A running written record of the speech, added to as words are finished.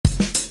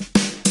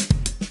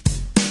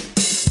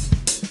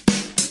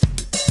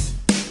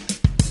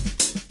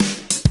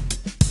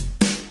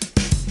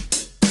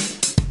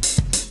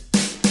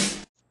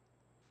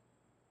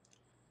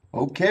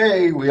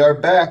Okay, we are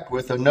back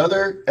with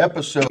another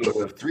episode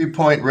of 3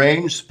 Point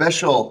Range,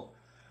 special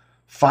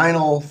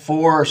Final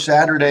Four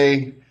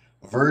Saturday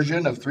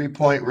version of 3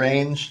 Point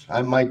Range.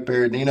 I'm Mike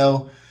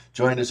Berardino,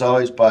 joined as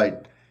always by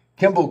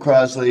Kimball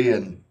Crosley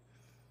and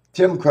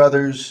Tim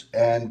Crothers.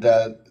 And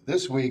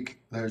this week,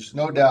 there's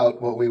no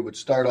doubt what we would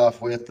start off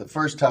with. The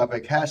first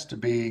topic has to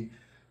be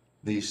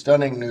the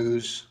stunning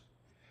news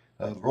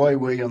of Roy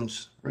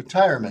Williams'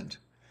 retirement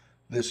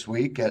this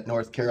week at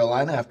North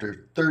Carolina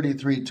after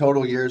 33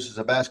 total years as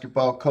a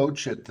basketball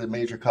coach at the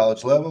major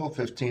college level,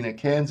 15 at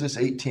Kansas,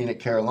 18 at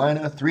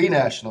Carolina, 3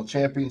 national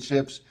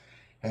championships.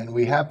 And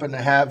we happen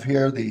to have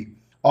here the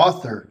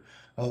author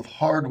of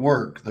Hard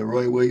Work, the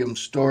Roy Williams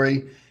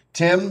story.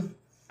 Tim,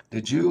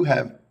 did you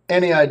have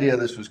any idea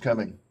this was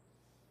coming?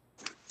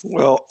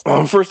 Well,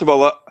 first of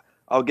all,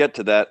 I'll get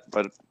to that,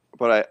 but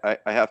I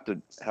have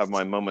to have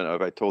my moment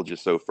of I told you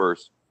so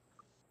first.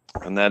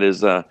 And that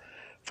is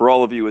for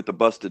all of you with the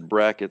busted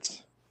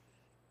brackets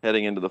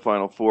heading into the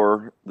Final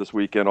Four this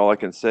weekend, all I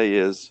can say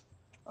is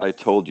I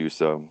told you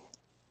so.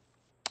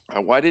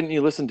 Why didn't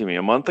you listen to me?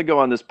 A month ago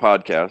on this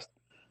podcast,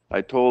 I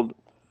told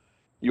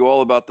you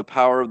all about the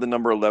power of the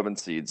number 11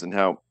 seeds and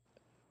how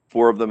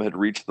 4 of them had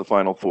reached the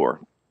Final Four.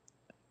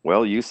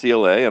 Well,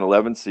 UCLA, an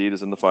 11 seed,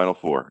 is in the Final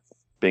Four.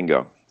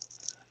 Bingo.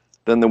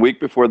 Then the week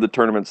before the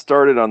tournament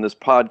started on this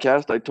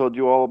podcast, I told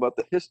you all about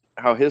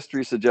how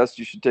history suggests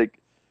you should take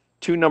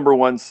 2 number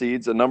 1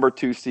 seeds, a number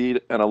 2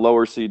 seed, and a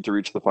lower seed to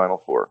reach the Final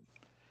Four.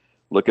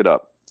 Look it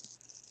up.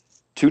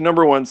 2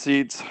 number 1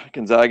 seeds,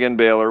 Gonzaga and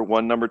Baylor,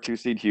 1 number 2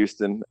 seed,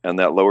 Houston, and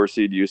that lower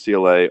seed,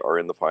 UCLA, are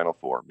in the Final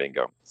Four.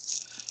 Bingo.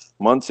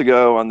 Months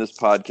ago on this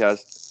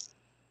podcast,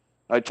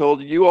 I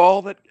told you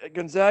all that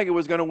Gonzaga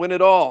was going to win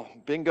it all.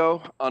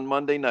 Bingo on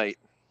Monday night.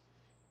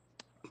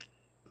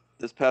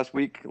 This past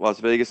week,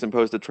 Las Vegas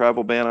imposed a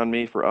travel ban on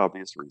me for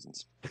obvious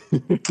reasons.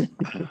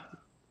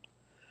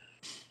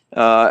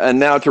 And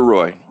now to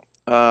Roy.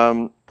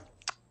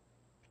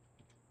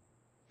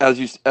 As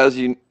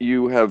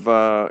you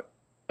have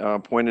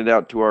pointed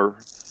out to our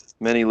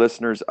many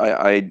listeners,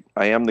 I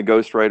am the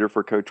ghostwriter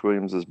for Coach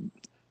Williams'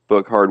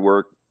 book Hard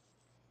Work,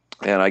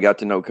 and I got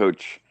to know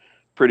Coach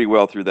pretty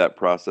well through that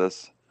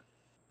process.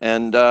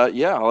 And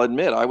yeah, I'll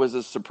admit I was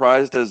as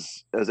surprised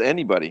as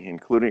anybody,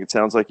 including it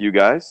sounds like you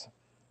guys,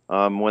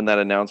 when that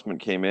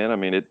announcement came in. I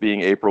mean, it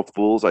being April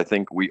Fool's, I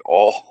think we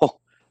all.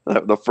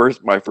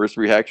 My first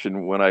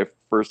reaction when I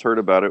first heard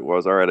about it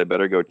was, all right, I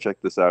better go check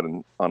this out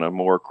on a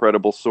more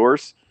credible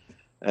source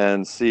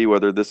and see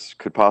whether this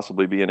could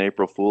possibly be an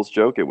April Fool's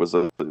joke. It was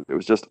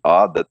just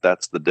odd that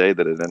that's the day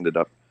that it ended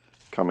up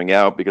coming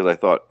out, because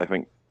I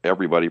think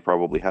everybody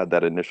probably had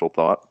that initial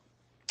thought.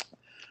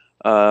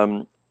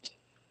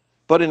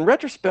 But in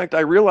retrospect,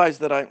 I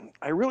realized that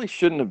I really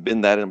shouldn't have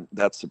been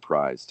that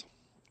surprised,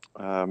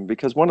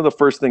 because one of the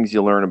first things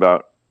you learn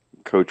about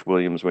Coach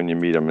Williams when you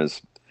meet him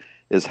is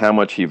how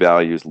much he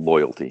values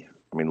loyalty.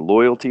 I mean,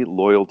 loyalty.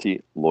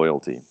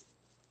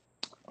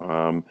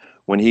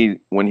 When he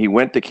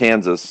went to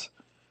Kansas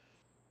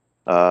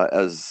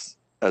as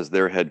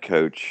their head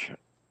coach,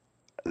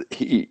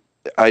 he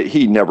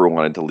never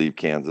wanted to leave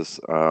Kansas.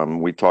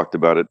 We talked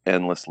about it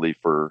endlessly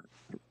for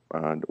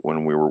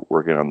when we were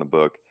working on the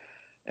book,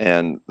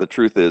 and the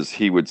truth is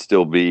he would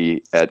still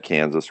be at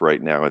Kansas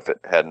right now if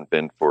it hadn't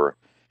been for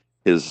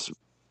his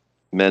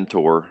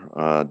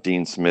mentor,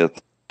 Dean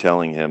Smith,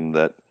 telling him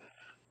that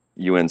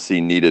UNC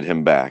needed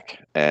him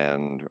back.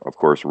 And of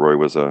course, Roy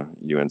was a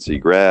UNC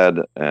grad,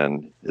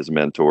 and his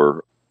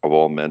mentor of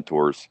all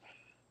mentors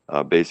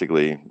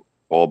basically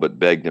all but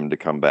begged him to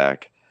come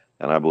back.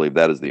 And I believe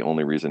that is the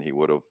only reason he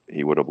would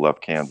have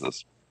left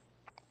Kansas.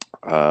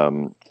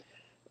 And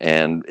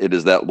it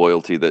is that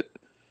loyalty that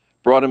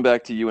brought him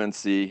back to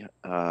UNC.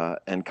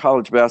 And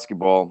college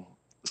basketball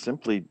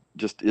simply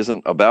just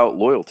isn't about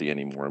loyalty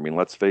anymore. I mean,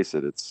 let's face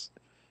it,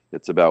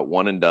 it's about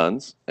one and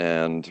dones,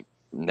 and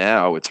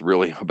now it's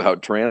really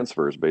about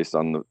transfers based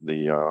on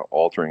the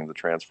altering the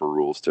transfer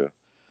rules to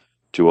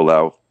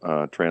allow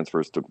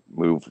transfers to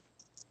move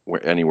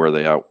anywhere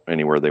they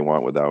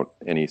want without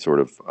any sort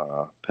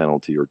of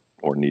penalty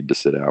or need to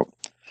sit out.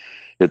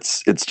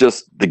 It's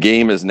just the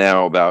game is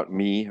now about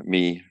me,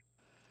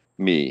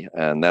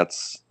 and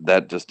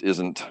that just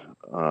isn't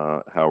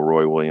how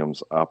Roy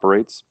Williams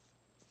operates.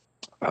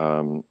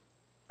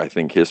 I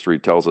think history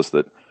tells us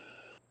that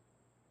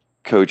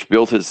Coach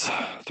built his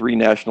 3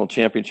 national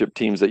championship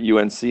teams at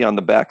UNC on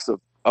the backs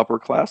of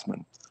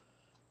upperclassmen,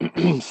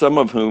 some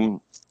of whom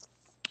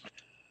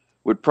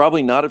would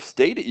probably not have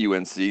stayed at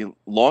UNC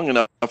long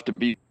enough to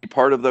be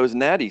part of those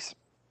natties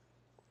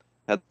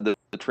had the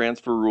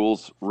transfer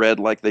rules read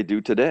like they do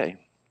today.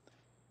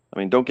 I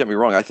mean, don't get me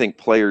wrong. I think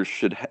players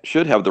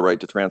should have the right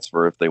to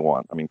transfer if they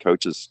want. I mean,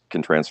 coaches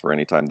can transfer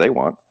anytime they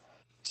want,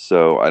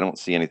 so I don't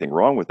see anything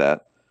wrong with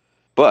that.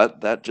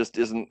 But that just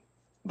isn't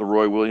the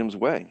Roy Williams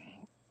way.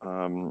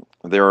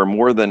 There are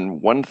more than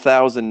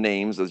 1,000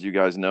 names, as you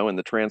guys know, in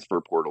the transfer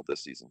portal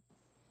this season.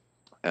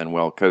 And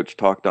while Coach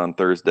talked on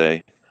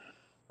Thursday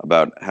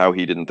about how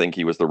he didn't think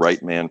he was the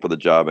right man for the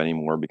job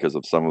anymore because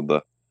of some of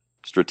the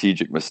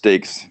strategic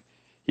mistakes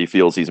he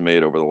feels he's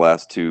made over the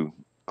last two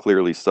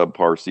clearly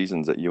subpar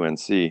seasons at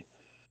UNC.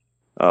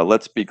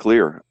 Let's be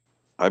clear.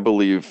 I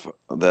believe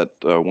that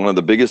one of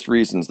the biggest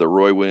reasons that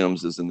Roy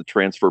Williams is in the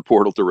transfer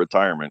portal to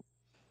retirement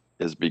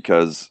is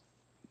because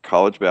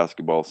college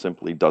basketball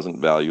simply doesn't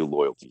value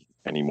loyalty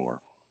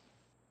anymore.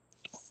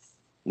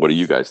 What do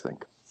you guys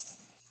think?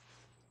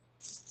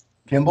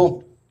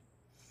 Kimball?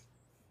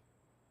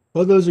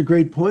 Well, those are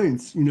great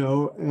points,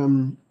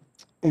 and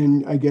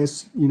I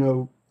guess,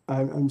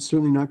 I'm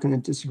certainly not going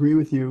to disagree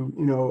with you.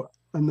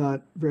 I'm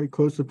not very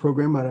close to the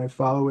program, but I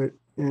follow it,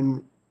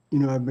 and,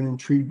 I've been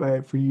intrigued by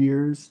it for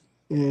years,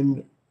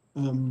 and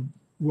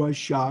was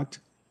shocked.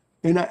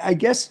 And I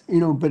guess,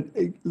 but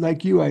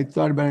like you, I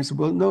thought about it and said,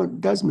 well, no,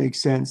 it does make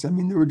sense. I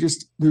mean,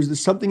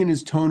 there's something in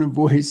his tone of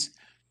voice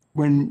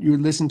when you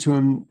would listen to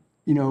him,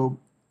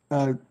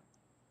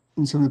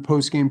 in some of the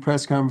post-game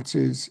press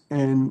conferences,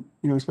 and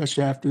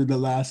especially after the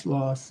last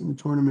loss in the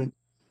tournament,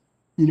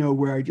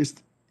 where I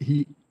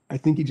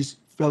think he just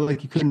felt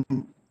like he couldn't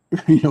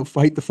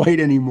fight the fight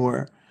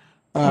anymore.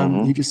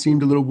 He just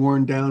seemed a little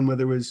worn down,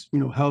 whether it was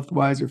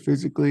health-wise or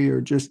physically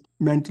or just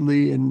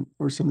mentally,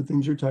 or some of the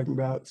things you're talking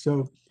about.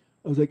 So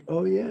I was like,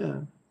 oh yeah,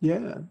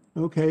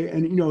 okay.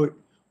 And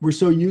we're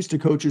so used to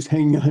coaches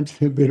hanging on to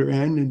the bitter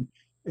end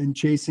and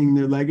chasing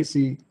their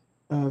legacy,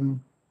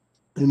 and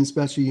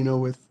especially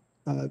with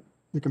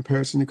the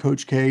comparison to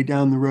Coach K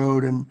down the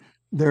road and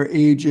their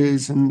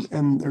ages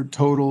and their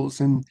totals,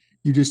 and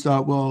you just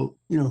thought, well,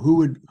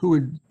 who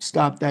would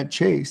stop that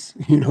chase?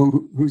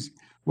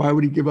 Why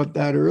would he give up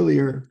that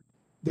earlier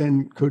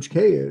than Coach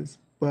K is?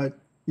 But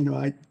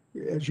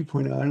as you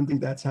point out, I don't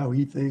think that's how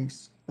he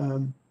thinks.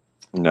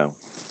 No.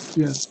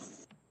 Yeah.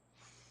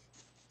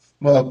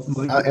 Well,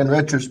 in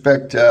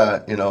retrospect,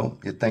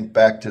 you think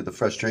back to the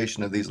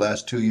frustration of these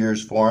last 2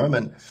 years for him,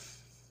 and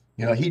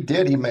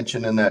he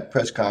mentioned in that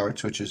press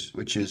conference, which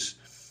is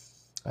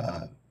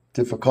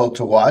difficult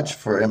to watch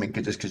for him,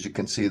 just because you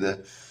can see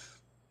the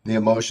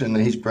emotion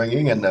that he's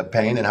bringing and the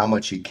pain and how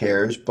much he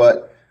cares.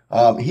 But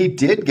he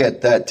did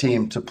get that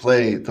team to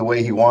play the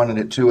way he wanted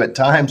it to at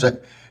times.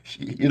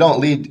 You don't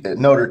lead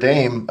Notre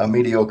Dame, a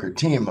mediocre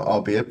team,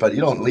 albeit, but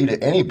you don't lead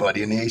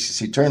anybody in the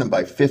ACC tournament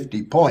by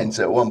 50 points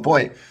at one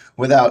point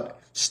without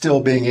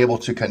still being able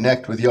to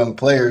connect with young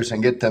players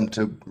and get them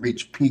to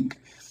reach peak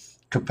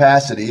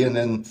capacity, and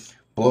then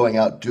blowing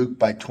out Duke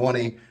by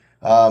 20.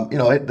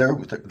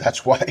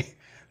 That's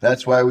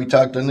why we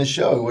talked on this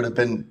show. It would have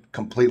been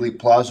completely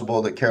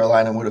plausible that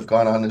Carolina would have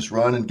gone on this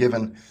run and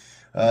given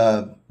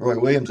Roy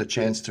Williams a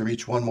chance to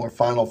reach one more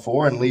Final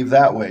Four and leave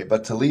that way.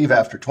 But to leave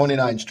after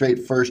 29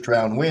 straight first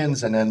round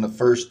wins and then the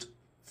first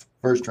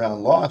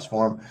round loss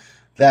for him,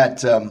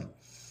 that's a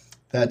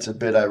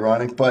bit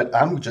ironic. But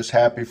I'm just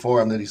happy for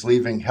him that he's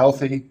leaving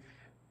healthy,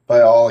 by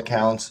all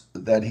accounts,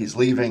 that he's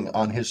leaving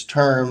on his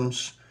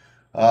terms,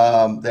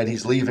 that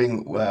he's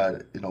leaving,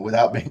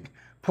 without being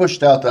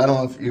pushed out. I don't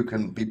know if you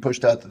can be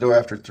pushed out the door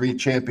after 3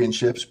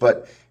 championships,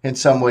 but in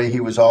some way he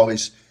was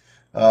always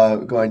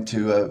going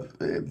to,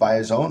 by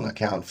his own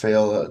account,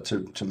 fail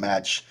to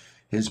match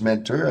his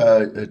mentor.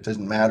 It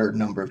doesn't matter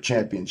number of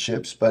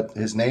championships, but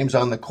his name's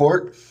on the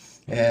court,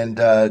 and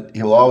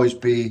he'll always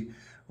be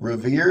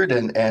revered.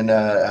 And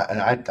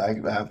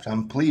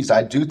I'm pleased.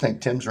 I do think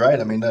Tim's right.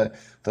 I mean,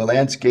 the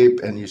landscape,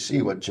 and you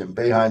see what Jim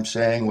Boeheim's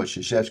saying, what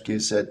Krzyzewski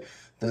has said,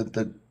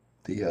 the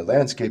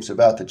landscape's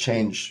about to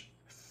change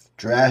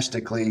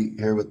drastically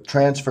here with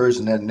transfers,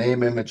 and then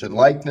name, image, and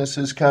likeness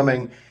is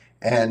coming.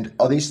 And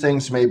all these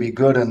things may be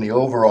good in the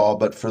overall,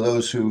 but for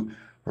those who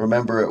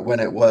remember it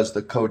when it was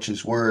the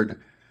coach's word,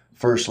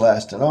 first,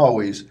 last, and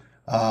always,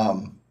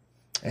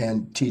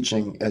 and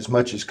teaching as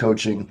much as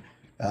coaching,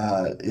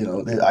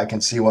 I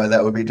can see why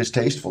that would be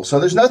distasteful. So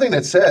there's nothing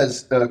that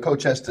says a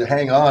coach has to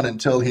hang on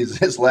until he's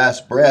his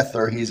last breath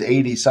or he's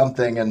 80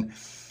 something. And,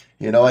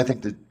 I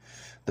think that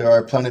there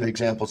are plenty of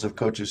examples of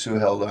coaches who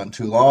held on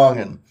too long.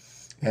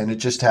 And it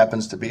just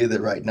happens to be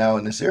that right now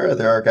in this era,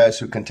 there are guys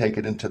who can take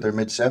it into their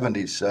mid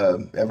 70s.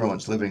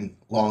 Everyone's living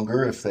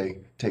longer if they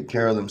take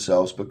care of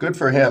themselves, but good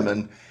for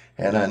him.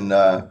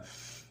 That's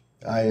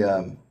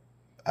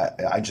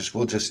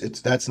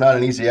not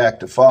an easy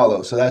act to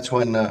follow. So that's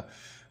when,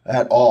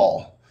 at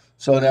all.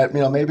 So that,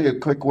 maybe a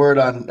quick word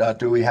on,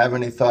 do we have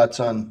any thoughts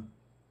on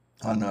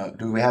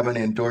do we have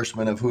any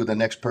endorsement of who the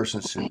next person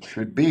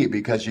should be?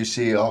 Because you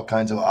see all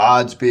kinds of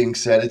odds being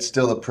said. It's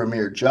still a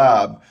premier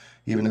job,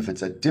 even if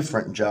it's a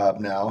different job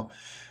now.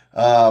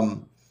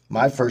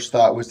 My first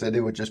thought was that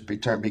it would just be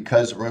turned,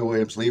 because Roy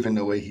Williams leaving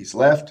the way he's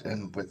left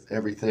and with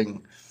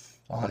everything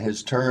on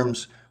his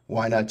terms,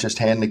 why not just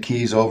hand the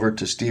keys over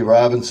to Steve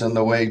Robinson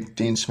the way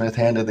Dean Smith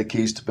handed the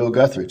keys to Bill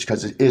Guthridge?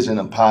 Because it is an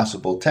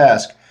impossible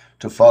task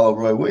to follow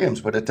Roy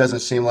Williams, but it doesn't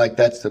seem like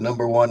that's the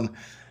number one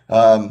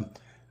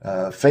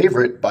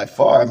favorite by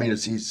far. I mean,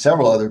 it's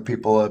several other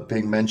people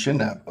being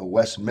mentioned,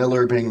 Wes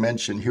Miller being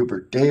mentioned,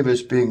 Hubert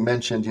Davis being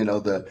mentioned,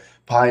 the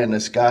pie in the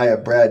sky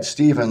of Brad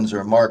Stevens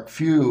or Mark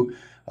Few,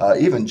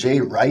 even Jay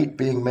Wright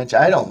being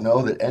mentioned. I don't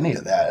know that any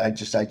of that. I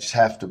just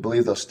have to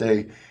believe they'll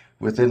stay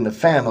within the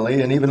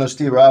family. And even though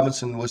Steve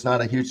Robinson was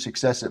not a huge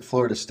success at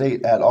Florida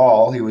State at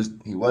all, he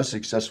was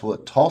successful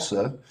at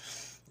Tulsa,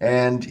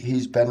 and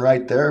he's been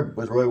right there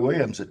with Roy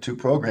Williams at two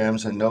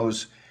programs and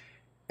knows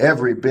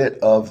every bit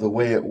of the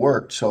way it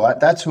worked. So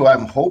that's who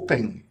I'm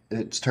hoping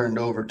it's turned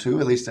over to,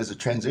 at least as a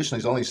transition.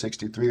 He's only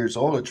 63 years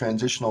old, a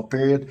transitional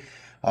period.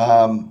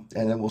 And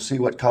then we'll see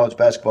what college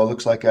basketball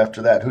looks like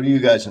after that. Who do you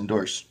guys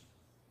endorse?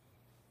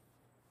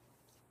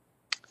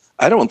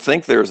 I don't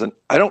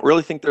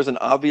really think there's an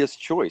obvious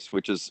choice,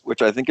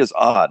 which I think is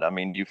odd. I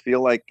mean, do you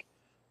feel like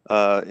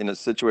in a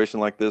situation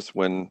like this,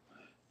 when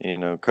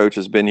coach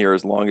has been here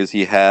as long as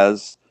he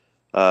has,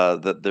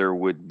 that there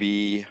would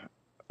be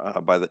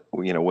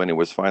when it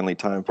was finally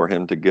time for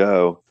him to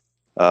go,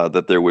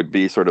 that there would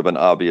be sort of an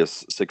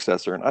obvious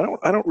successor? And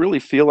I don't really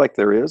feel like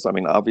there is. I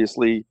mean,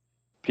 obviously,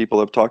 people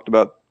have talked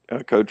about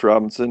Coach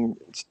Robinson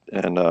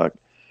and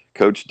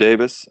Coach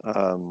Davis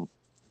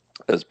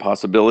as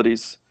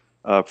possibilities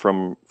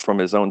from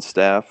his own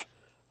staff,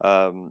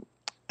 and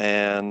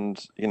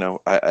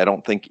I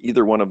don't think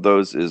either one of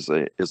those is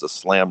a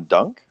slam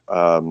dunk.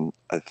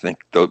 I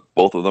think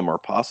both of them are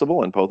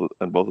possible, and both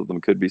of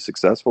them could be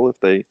successful if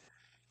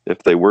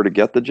they were to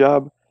get the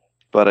job.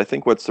 But I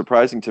think what's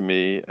surprising to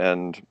me,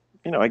 and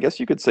I guess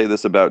you could say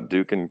this about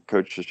Duke and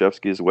Coach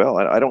Krzyzewski as well.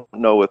 I don't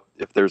know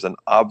if there's an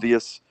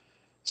obvious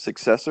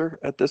successor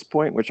at this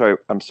point, which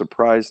I'm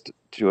surprised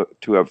to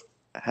have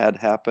had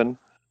happen.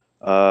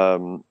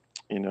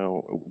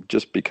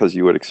 Just because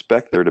you would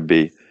expect there to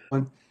be.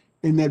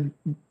 And that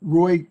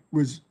Roy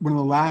was one of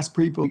the last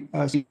people,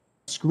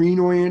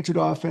 screen-oriented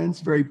offense,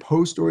 very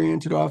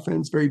post-oriented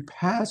offense, very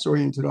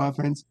pass-oriented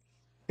offense.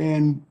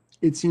 And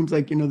it seems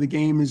like, the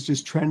game is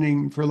just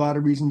trending for a lot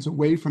of reasons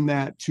away from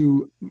that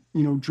to,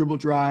 dribble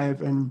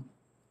drive and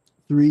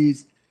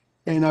threes.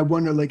 And I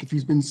wonder, like, if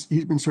he's been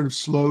sort of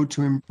slow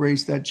to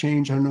embrace that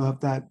change. I don't know if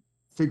that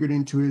figured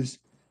into his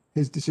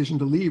decision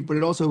to leave, but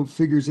it also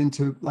figures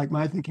into, like,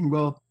 my thinking,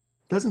 well,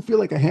 it doesn't feel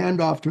like a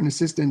handoff to an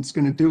assistant is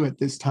going to do it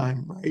this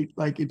time, right?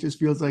 Like, it just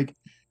feels like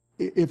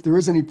if there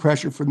is any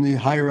pressure from the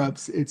higher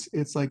ups,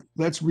 it's like,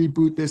 let's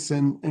reboot this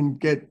and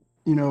get,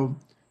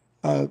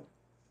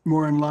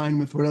 more in line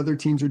with what other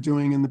teams are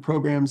doing and the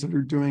programs that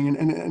are doing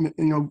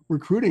and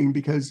recruiting,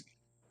 because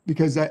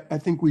I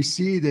think we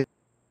see that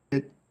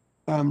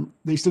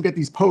they still get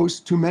these posts,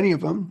 too many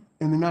of them,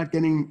 and they're not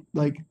getting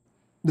like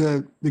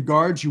the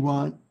guards you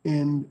want.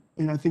 And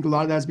I think a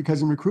lot of that's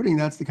because in recruiting,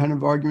 that's the kind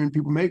of argument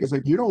people make. It's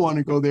like, you don't want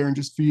to go there and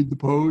just feed the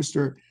post,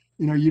 or,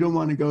 you don't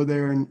want to go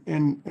there and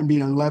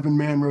be an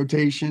 11-man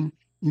rotation.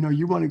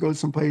 You want to go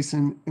someplace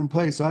and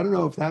play. So I don't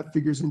know if that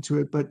figures into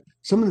it, but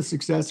some of the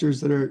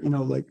successors that are,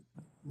 like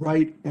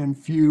Wright and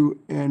Few,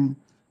 and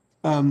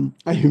I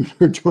even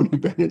heard Tony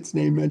Bennett's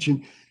name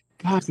mentioned.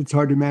 Gosh, it's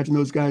hard to imagine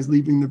those guys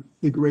leaving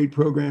the great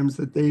programs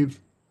that they've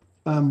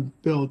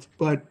built.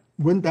 But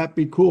wouldn't that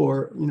be cool?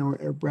 Or,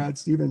 or Brad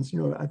Stevens,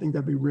 I think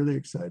that'd be really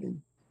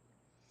exciting.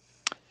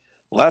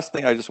 Last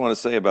thing I just want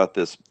to say about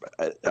this,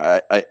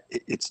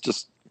 it's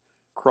just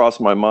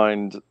crossed my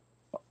mind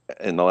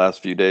in the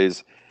last few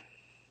days,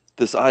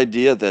 this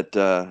idea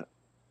that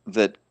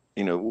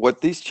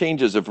what these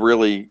changes have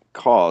really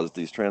caused,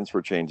 these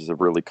transfer changes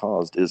have really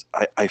caused, is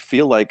I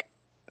feel like,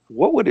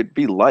 what would it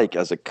be like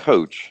as a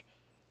coach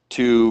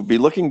to be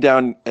looking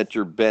down at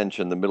your bench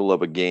in the middle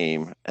of a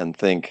game and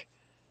think,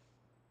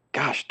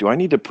 gosh, do I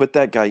need to put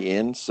that guy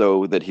in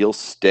so that he'll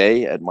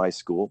stay at my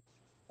school?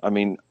 I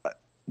mean,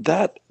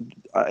 that,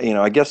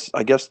 I guess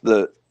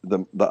the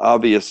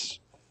obvious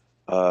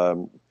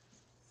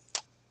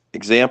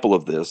example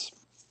of this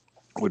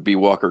would be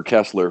Walker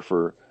Kessler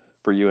for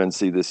UNC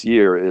this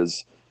year.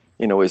 Is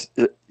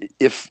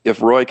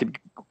if Roy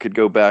could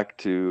go back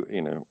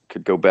to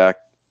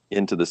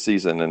into the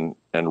season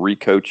and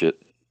recoach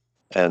it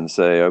and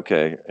say,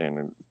 okay,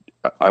 and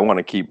I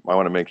want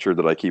to make sure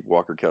that I keep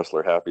Walker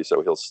Kessler happy,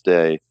 so he'll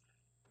stay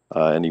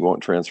and he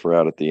won't transfer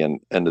out at the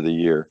end of the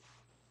year.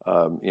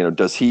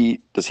 Does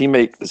he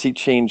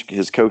change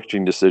his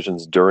coaching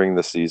decisions during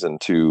the season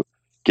to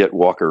get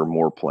Walker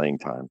more playing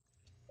time?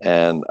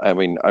 And I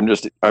mean, I'm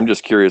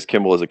just curious,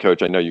 Kimball, as a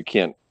coach. I know you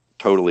can't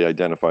totally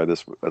identify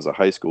this as a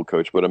high school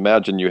coach, but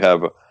imagine you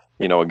have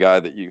a guy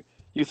that you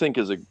think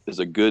is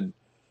a good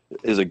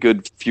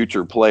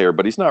future player,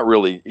 but he's not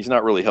really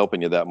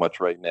helping you that much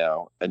right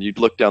now. And you'd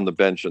look down the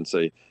bench and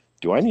say,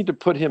 do I need to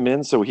put him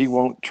in so he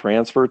won't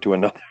transfer to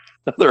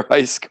another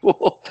high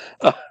school?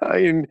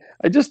 I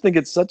just think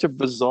it's such a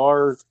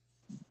bizarre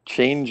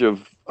change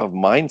of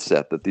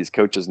mindset that these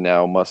coaches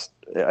now must.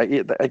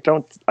 I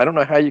don't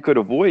know how you could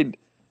avoid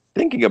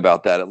thinking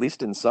about that, at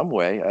least in some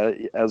way,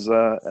 as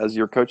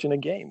you're coaching a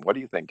game. What do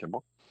you think,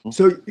 Kimball?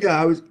 So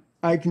yeah,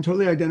 I can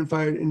totally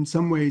identify it in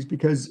some ways,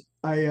 because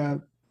I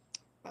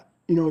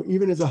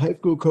even as a high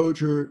school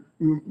coach, or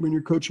when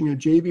you're coaching a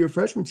JV or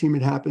freshman team,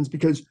 it happens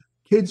because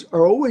kids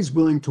are always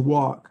willing to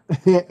walk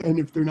and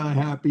if they're not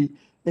happy,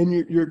 and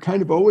you're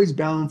kind of always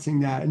balancing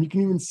that. And you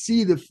can even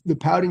see the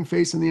pouting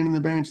face on the end of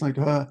the bench, like,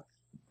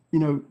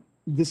 you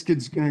this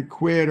kid's going to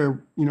quit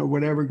or, you know,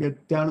 whatever,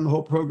 get down in the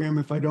whole program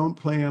if I don't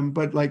play him.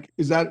 But like,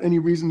 is that any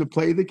reason to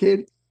play the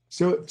kid?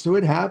 So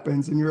it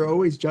happens, and you're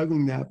always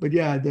juggling that. But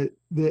yeah, the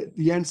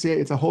NCAA,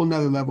 it's a whole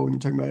nother level when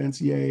you're talking about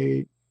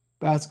NCAA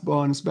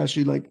basketball, and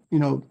especially like, you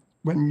know,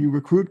 when you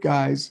recruit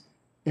guys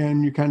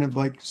and you kind of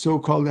like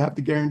so-called have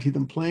to guarantee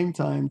them playing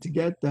time to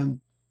get them.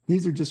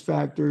 These are just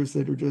factors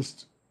that are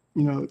just,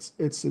 you know,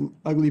 it's an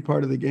ugly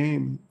part of the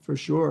game for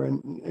sure.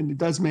 And it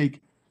does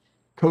make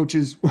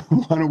coaches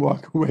want to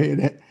walk away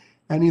at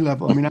any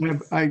level. I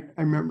mean, I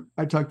remember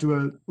I talked to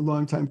a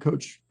longtime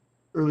coach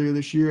earlier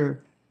this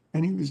year,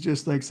 and he was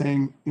just like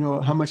saying, you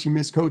know, how much he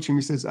missed coaching.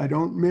 He says, I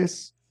don't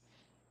miss,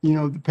 you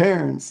know, the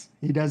parents.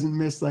 He doesn't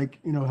miss like,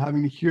 you know,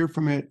 having to hear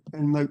from it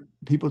and like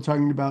people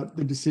talking about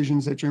the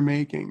decisions that you're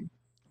making.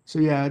 So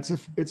yeah, it's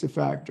a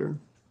factor.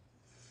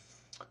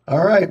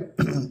 All right.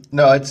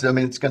 No, I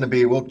mean, it's going to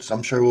be,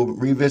 I'm sure we'll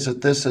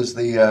revisit this as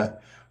the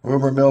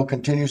rumor mill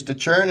continues to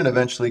churn, and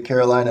eventually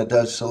Carolina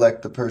does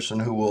select the person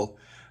who will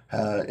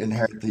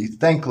inherit the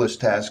thankless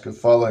task of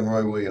following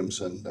Roy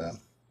Williams. And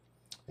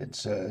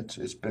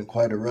it's been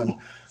quite a run.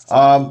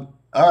 All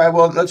right.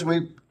 Well,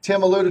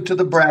 Tim alluded to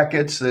the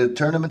brackets. The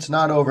tournament's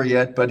not over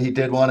yet, but he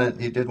did want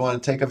to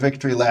take a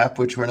victory lap,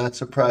 which we're not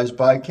surprised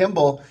by.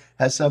 Kimball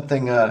has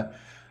something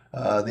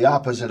the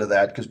opposite of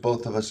that, because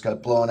both of us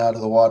got blown out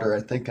of the water,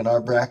 I think, in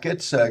our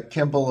brackets.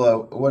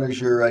 Kimball, what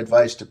is your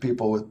advice to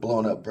people with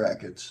blown up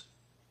brackets?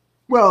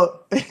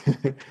 Well,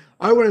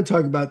 I want to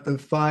talk about the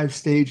 5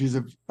 stages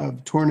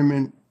of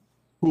tournament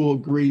pool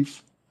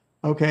grief.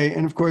 Okay.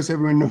 And of course,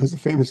 everyone knows the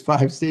famous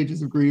 5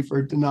 stages of grief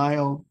are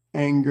denial,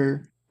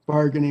 anger,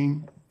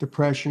 bargaining,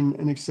 depression,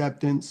 and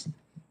acceptance.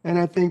 And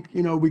I think,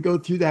 you know, we go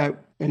through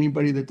that.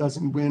 Anybody that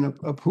doesn't win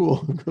a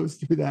pool goes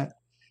through that.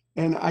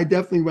 And I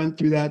definitely went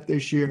through that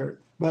this year.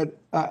 But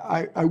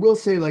I will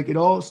say, like, it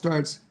all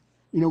starts,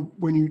 you know,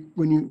 when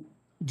you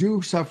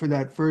do suffer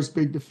that first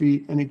big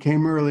defeat, and it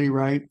came early,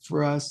 right,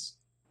 for us,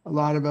 a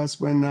lot of us,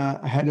 when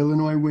I had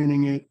Illinois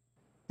winning it.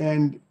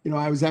 And, you know,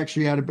 I was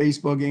actually at a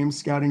baseball game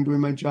scouting, doing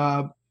my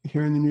job,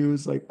 hearing the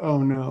news, like, oh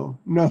no,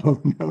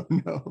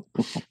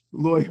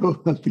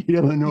 Loyola beat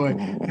Illinois.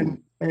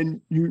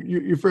 And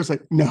you're first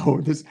like,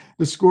 no,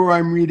 the score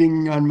I'm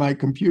reading on my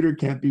computer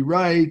can't be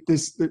right.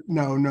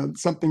 No,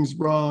 something's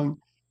wrong.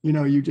 You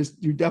know, you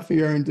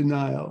definitely are in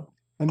denial.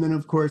 And then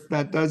of course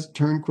that does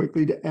turn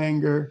quickly to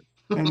anger.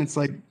 And it's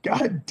like,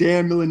 God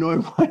damn Illinois,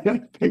 why did I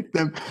pick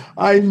them?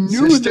 I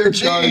knew Sister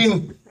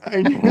Jean.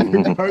 I knew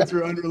their cards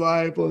were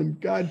unreliable, and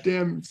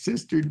goddamn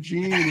Sister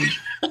Jean and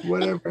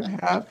whatever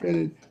happened.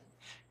 And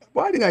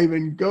why did I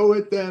even go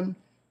with them?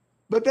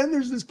 But then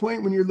there's this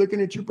point when you're looking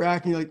at your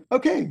bracket and you're like,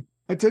 okay,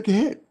 I took a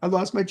hit. I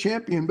lost my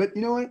champion. But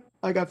you know what?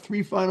 I got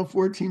 3 Final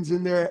Four teams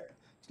in there.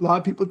 A lot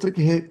of people took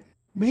a hit.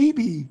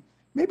 Maybe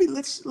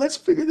let's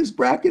figure this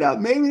bracket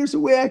out. Maybe there's a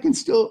way I can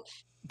still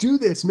do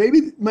this.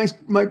 Maybe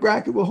my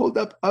bracket will hold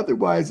up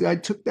otherwise. I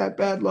took that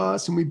bad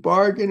loss, and we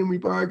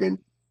bargained.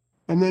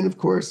 And then, of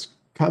course,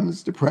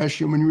 comes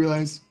depression when you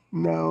realize,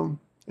 no,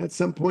 at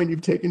some point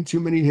you've taken too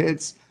many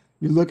hits.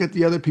 You look at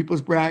the other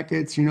people's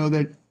brackets, you know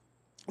that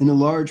in a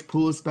large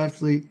pool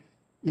especially,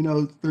 you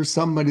know, there's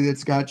somebody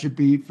that's got you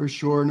beat for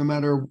sure, no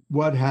matter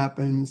what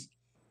happens.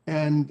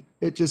 And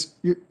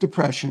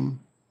depression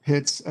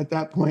hits at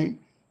that point.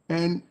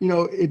 And, you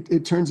know,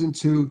 it turns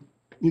into,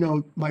 you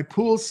know, my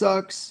pool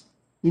sucks.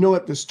 You know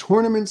what? This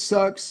tournament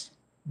sucks.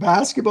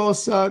 Basketball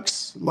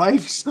sucks.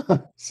 Life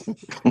sucks.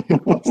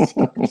 It all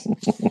sucks.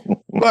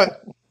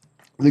 But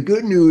the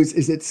good news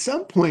is at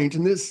some point,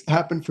 and this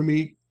happened for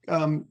me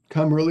come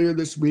earlier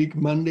this week,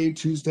 Monday,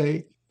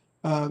 Tuesday,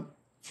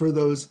 for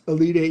those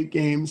Elite 8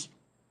 games.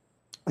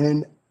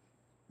 And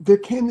there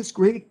came this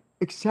great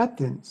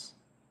acceptance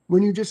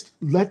when you just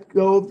let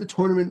go of the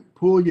tournament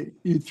pool.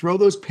 You throw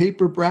those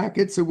paper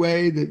brackets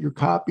away, your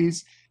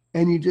copies,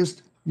 and you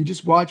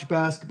just watch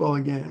basketball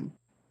again.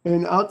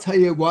 And I'll tell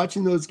you,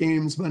 watching those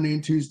games Monday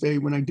and Tuesday,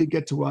 when I did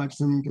get to watch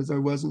them because I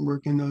wasn't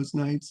working those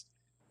nights,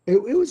 it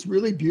was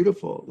really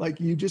beautiful. Like,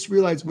 you just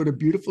realize what a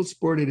beautiful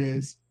sport it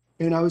is.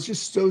 And I was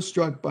just so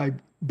struck by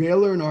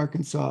Baylor and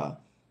Arkansas.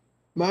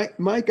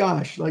 My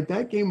gosh, like,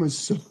 that game was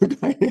so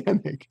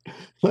dynamic.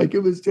 Like, it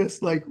was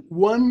just like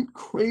one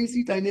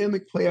crazy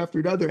dynamic play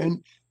after another.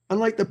 And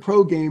unlike the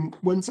pro game,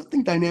 when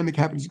something dynamic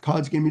happens in a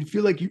college game, you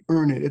feel like you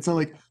earn it. It's not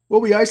like,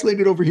 well, we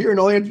isolated over here and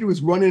all you had to do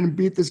was run in and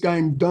beat this guy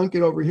and dunk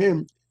it over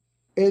him.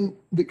 And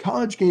the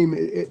college game,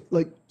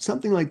 like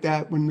something like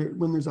that, when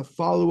there's a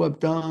follow-up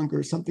dunk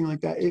or something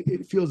like that,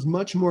 it feels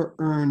much more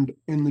earned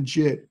and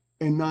legit,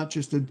 and not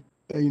just a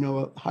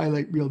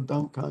highlight reel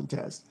dunk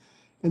contest.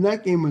 And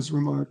that game was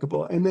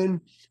remarkable. And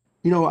then,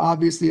 you know,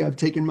 obviously I've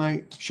taken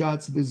my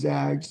shots at the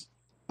Zags.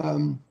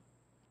 And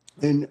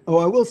I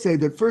will say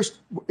that first,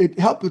 it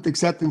helped with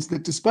acceptance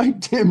that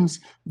despite Tim's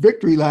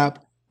victory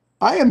lap,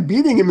 I am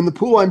beating him in the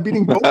pool. I'm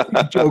beating both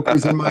these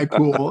jokers in my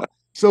pool.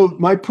 So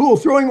my pool,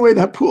 throwing away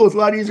that pool is a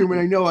lot easier when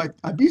I know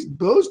I beat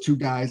those 2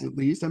 guys at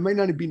least. I might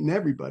not have beaten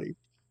everybody.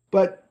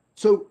 But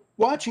so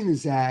watching the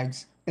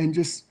Zags, and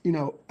just,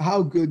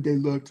 how good they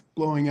looked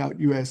blowing out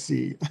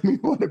USC. I mean,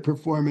 what a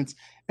performance.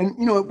 And,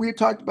 we had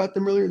talked about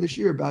them earlier this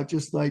year about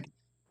just like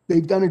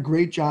they've done a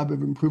great job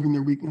of improving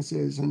their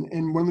weaknesses.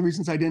 And one of the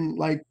reasons I didn't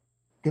like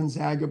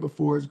Gonzaga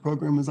before as a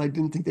program was I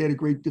didn't think they had a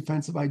great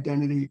defensive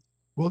identity.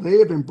 Well, they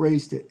have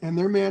embraced it, and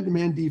their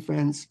man-to-man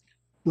defense,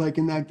 like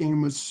in that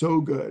game, was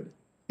so good.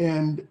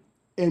 And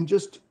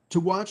just to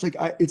watch, like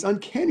it's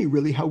uncanny,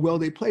 really, how well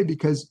they play.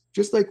 Because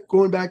just like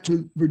going back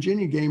to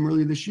Virginia game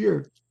earlier this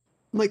year,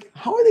 I'm like,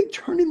 how are they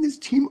turning this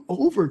team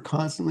over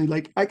constantly?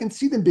 Like I can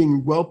see them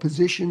being well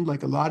positioned,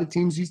 like a lot of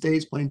teams these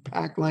days playing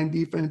pack line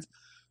defense,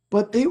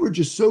 but they were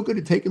just so good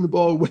at taking the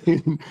ball away.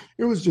 And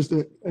it was just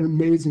an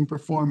amazing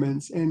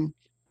performance. And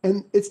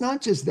it's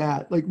not just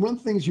that. Like one of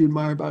the things you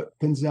admire about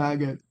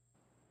Gonzaga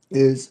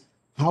is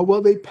how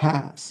well they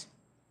pass.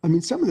 I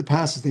mean, some of the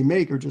passes they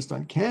make are just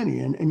uncanny.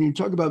 And you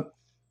talk about,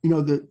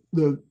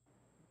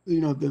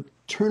 the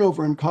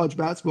turnover in college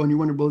basketball, and you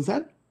wonder, well, is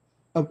that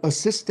a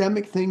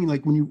systemic thing?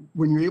 Like when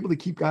you're able to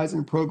keep guys in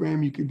a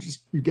program, you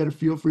get a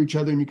feel for each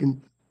other, and you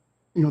can,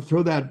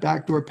 throw that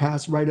backdoor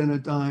pass right on a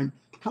dime.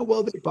 How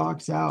well they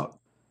box out.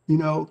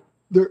 The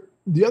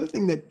other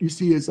thing that you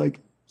see is like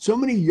so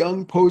many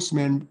young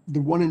postmen,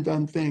 the one and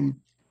done thing.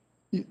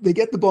 They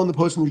get the ball in the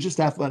post and they're just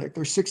athletic.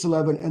 They're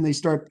 6'11", and they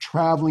start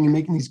traveling and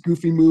making these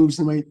goofy moves,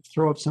 and they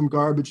throw up some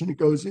garbage and it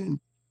goes in.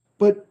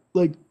 But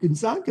like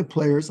Gonzaga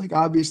players, like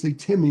obviously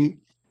Timmy,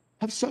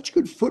 have such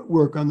good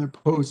footwork on their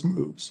post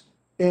moves.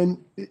 And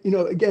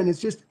again,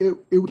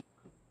 it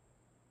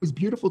was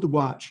beautiful to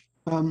watch.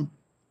 And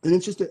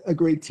it's just a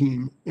great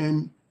team.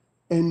 And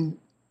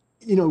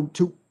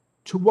to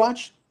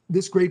watch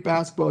this great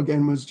basketball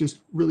again was just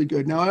really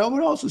good. Now, I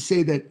would also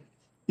say that,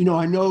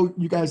 I know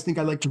you guys think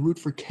I like to root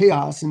for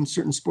chaos in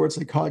certain sports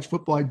like college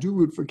football. I do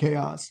root for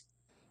chaos,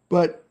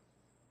 but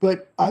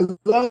I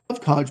love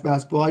college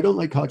basketball. I don't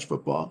like college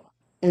football.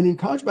 And in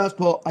college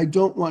basketball, I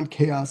don't want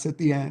chaos at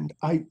the end.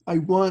 I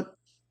want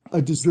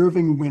a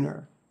deserving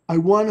winner. I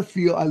want to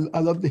feel, I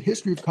love the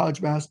history of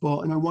college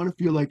basketball, and I want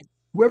to feel like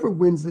whoever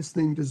wins this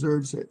thing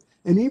deserves it.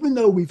 And even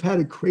though we've had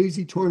a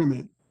crazy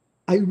tournament,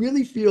 I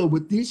really feel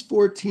with these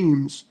four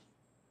teams,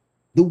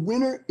 the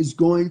winner is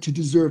going to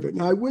deserve it.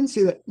 Now, I wouldn't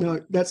say that. Now,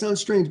 that sounds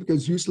strange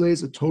because UCLA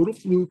is a total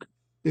fluke.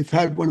 They've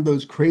had one of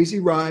those crazy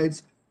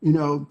rides,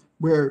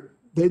 where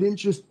they didn't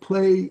just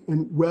play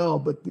well,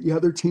 but the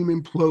other team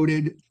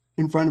imploded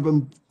in front of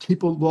them.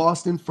 People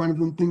lost in front of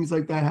them. Things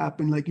like that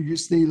happen. Like you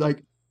just see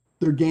like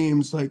their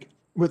games, like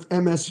with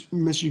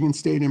Michigan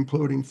State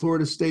imploding,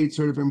 Florida State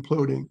sort of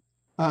imploding,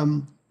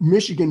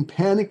 Michigan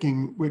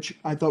panicking, which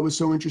I thought was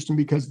so interesting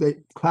because they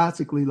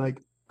classically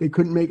they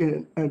couldn't make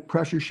a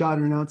pressure shot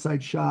or an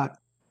outside shot.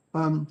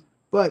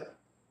 But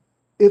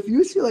if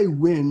UCLA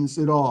wins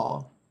it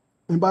all,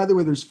 and by the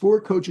way, there's four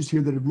coaches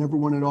here that have never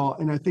won it all,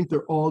 and I think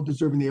they're all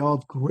deserving. They all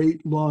have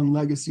great long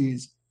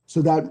legacies.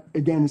 So that,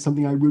 again, is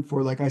something I root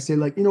for. Like I say,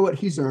 you know what?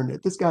 He's earned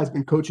it. This guy's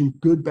been coaching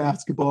good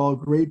basketball,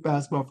 great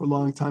basketball for a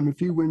long time. If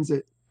he wins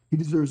it, he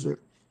deserves it.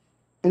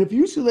 And if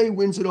UCLA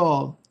wins it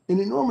all, and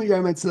in a normal year,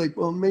 I might say,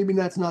 well, maybe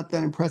that's not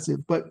that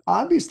impressive. But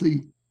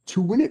obviously,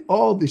 to win it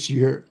all this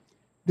year,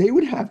 they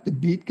would have to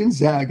beat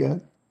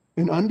Gonzaga,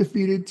 an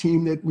undefeated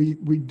team that we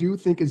do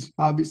think is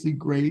obviously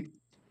great,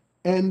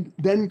 and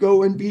then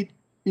go and beat,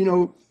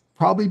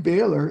 probably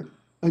Baylor,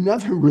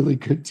 another really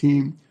good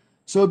team.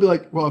 So it'd be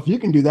like, well, if you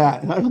can do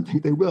that, and I don't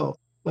think they will,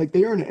 like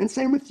they earn it. And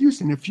same with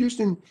Houston. If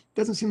Houston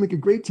doesn't seem like a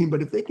great team,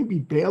 but if they can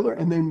beat Baylor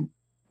and then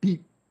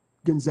beat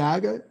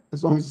Gonzaga,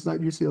 as long as it's not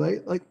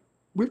UCLA, like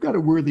we've got a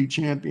worthy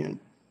champion.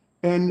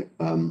 And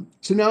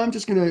so now I'm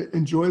just going to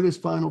enjoy this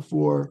Final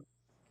Four.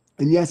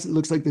 And yes, it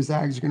looks like the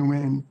Zags are going to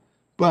win,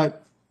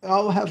 but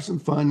I'll have some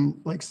fun,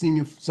 like seeing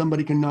if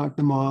somebody can knock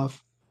them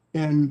off.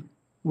 And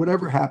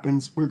whatever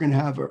happens, we're going to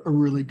have a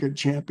really good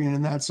champion,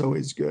 and that's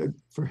always good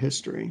for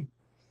history.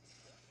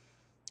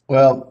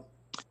 Well,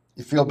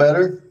 you feel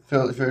better?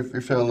 You're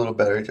feeling a little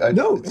better.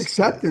 No,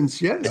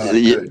 acceptance, yes.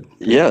 Good.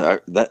 Yeah,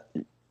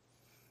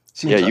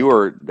 Seems you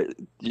were,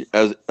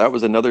 as that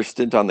was another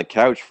stint on the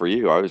couch for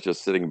you. I was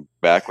just sitting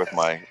back with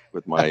my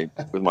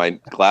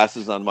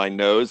glasses on my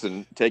nose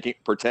and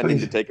pretending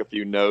to take a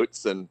few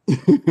notes and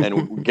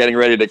getting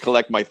ready to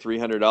collect my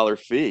 $300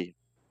 fee.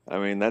 I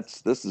mean,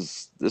 this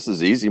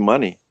is easy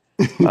money.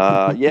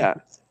 Yeah,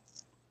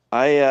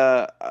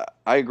 I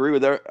agree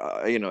with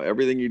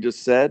everything you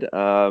just said.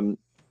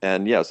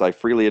 And yes, I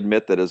freely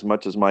admit that as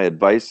much as my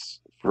advice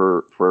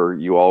for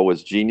you all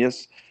was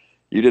genius,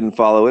 you didn't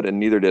follow it, and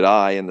neither did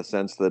I, in the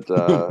sense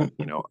that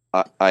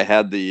I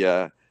had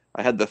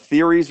the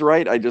theories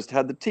right. I just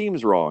had the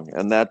teams wrong,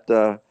 and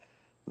that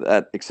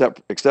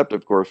except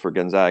of course for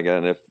Gonzaga.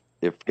 And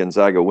if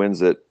Gonzaga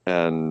wins it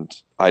and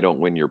I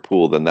don't win your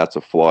pool, then that's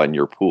a flaw in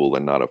your pool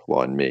and not a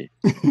flaw in me,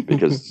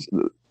 because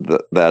I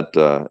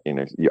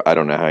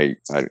don't know how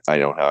I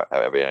don't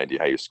have any idea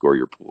how you score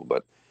your pool,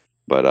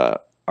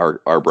 but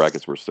our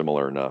brackets were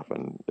similar enough,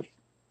 and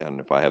and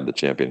if I have the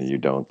champion and you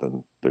don't,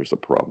 then there's a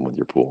problem with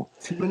your pool.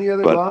 Too many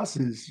other But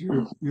losses.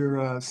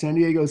 Your San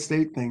Diego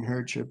State thing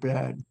hurt you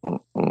bad.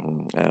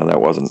 and that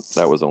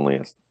was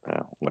only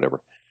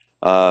whatever.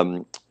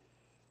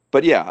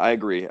 But yeah, I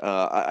agree.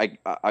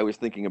 I was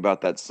thinking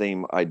about that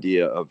same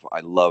idea of I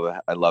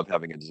love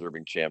having a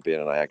deserving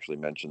champion, and I actually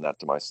mentioned that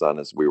to my son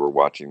as we were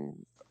watching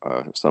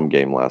some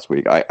game last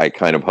week. I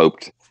kind of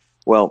hoped,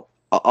 well,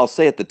 I'll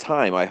say at the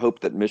time, I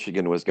hoped that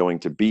Michigan was going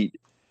to beat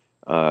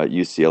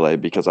UCLA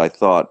because I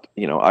thought,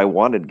 I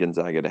wanted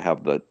Gonzaga to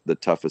have the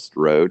toughest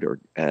road,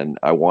 and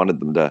I wanted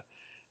them to,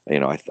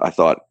 I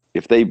thought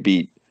if they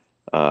beat,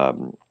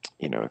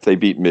 if they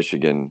beat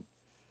Michigan,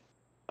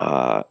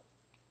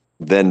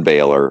 then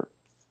Baylor,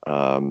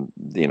 I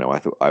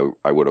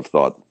would have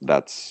thought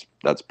that's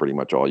pretty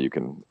much all the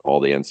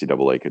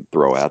NCAA could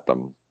throw at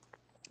them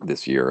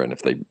this year, and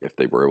if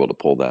they were able to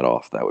pull that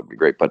off, that would be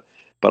great. But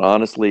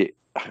honestly,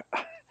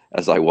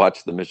 as I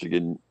watched the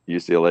Michigan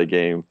UCLA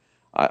game,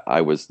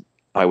 I was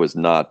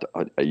not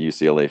a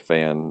UCLA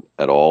fan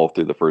at all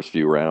through the first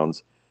few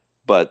rounds,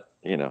 but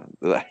you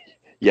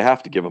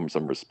have to give them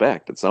some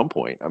respect at some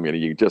point. I mean,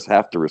 you just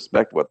have to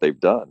respect what they've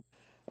done,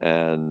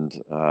 and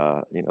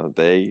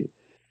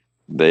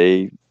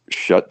they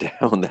shut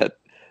down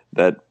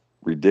that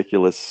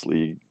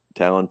ridiculously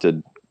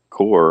talented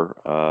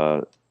core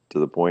to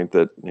the point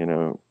that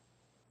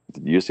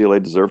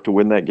UCLA deserved to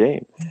win that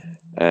game.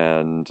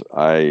 And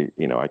I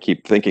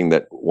keep thinking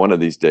that one of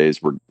these days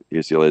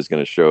UCLA is going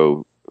to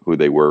show who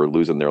they were,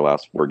 losing their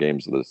last 4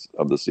 games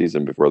of the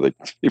season before they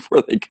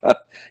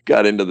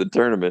got into the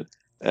tournament,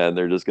 and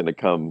they're just going to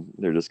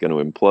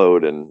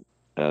implode,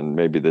 and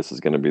maybe this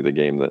is going to be the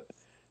game that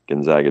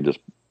Gonzaga just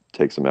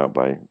takes them out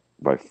by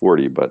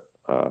 40. But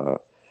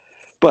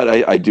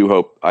I do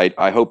hope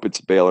I hope it's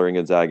Baylor and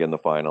Gonzaga in the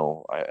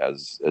final.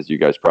 As you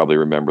guys probably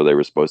remember, they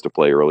were supposed to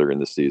play earlier in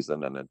the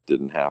season, and it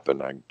didn't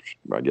happen. I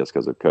guess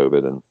because of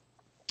COVID,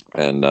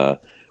 and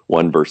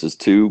 1 versus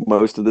 2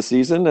 most of the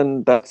season,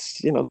 and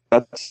that's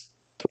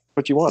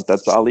what you want.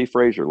 That's Ali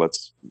Frazier.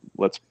 Let's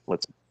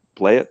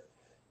play it,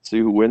 see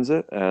who wins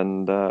it,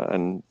 and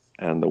the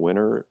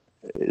winner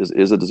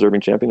is a deserving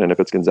champion. And if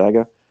it's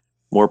Gonzaga,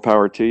 more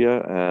power to you.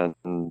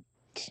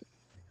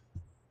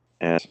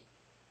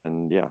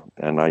 And yeah,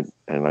 and I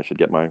should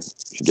get my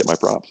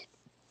props.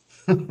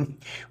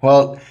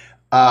 Well,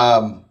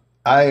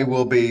 I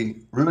will be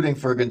rooting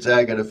for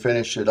Gonzaga to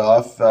finish it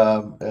off,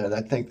 and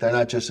I think they're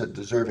not just a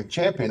deserving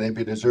champion; they'd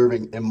be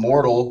deserving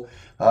immortal.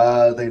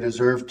 They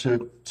deserve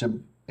to.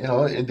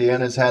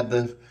 Indiana's had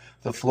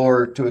the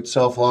floor to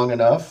itself long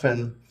enough,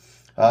 and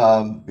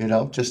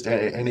just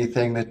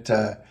anything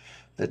that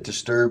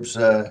disturbs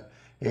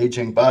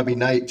aging Bobby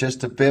Knight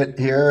just a bit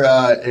here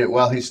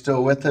while he's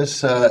still with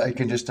us. I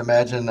can just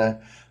imagine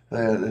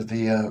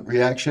the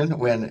reaction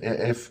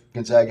if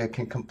Gonzaga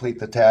can complete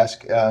the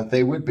task.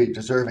 They would be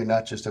deserving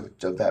not just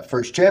of that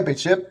first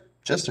championship,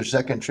 just their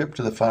second trip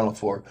to the Final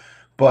Four,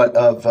 but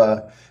of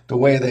the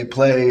way they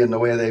play and the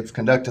way they've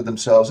conducted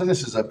themselves. And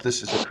this is a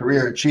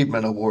career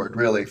achievement award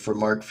really for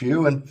Mark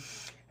Few, and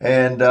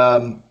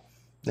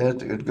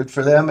good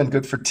for them and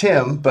good for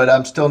Tim. But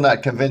I'm still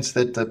not convinced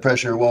that the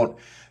pressure won't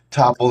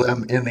topple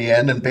them in the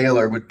end, and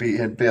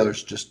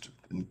Baylor's just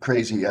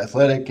crazy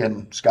athletic,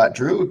 and Scott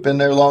Drew been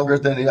there longer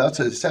than he else.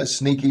 It's a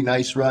sneaky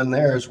nice run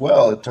there as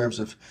well in terms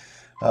of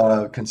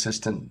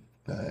consistent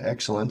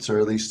excellence, or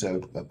at least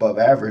above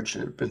average.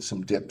 There have been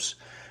some dips,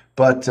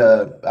 but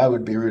I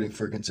would be rooting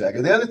for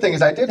Gonzaga. The other thing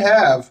is I did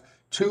have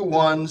 2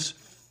 1s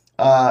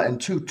and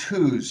 2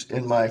 2s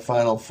in my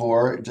Final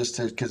Four, just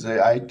because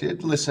I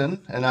did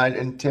listen,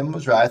 and Tim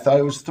was right. I thought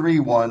it was 3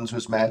 1s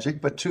was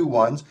magic, but 2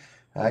 1s.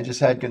 I just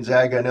had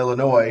Gonzaga and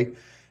Illinois,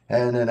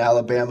 and then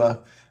Alabama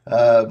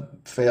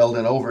failed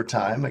in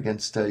overtime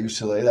against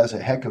UCLA. That was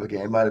a heck of a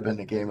game. Might have been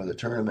the game of the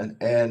tournament,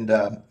 and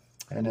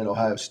then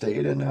Ohio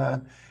State, and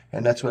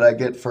that's what I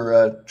get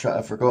for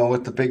going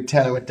with the Big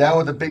Ten. I went down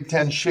with the Big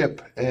Ten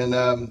ship,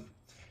 and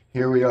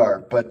here we are.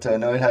 But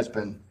no, it has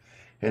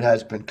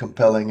been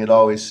compelling. It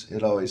always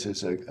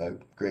is a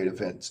great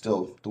event.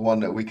 Still the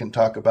one that we can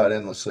talk about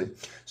endlessly.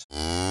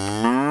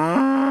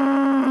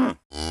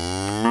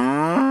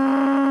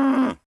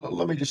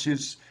 Let me just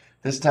use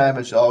this time,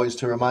 as always,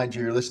 to remind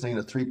you're listening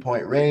to 3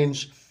 Point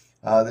Range.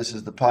 This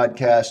is the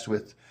podcast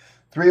with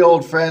 3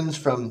 old friends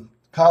from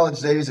college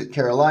days at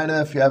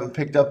Carolina, if you haven't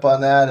picked up on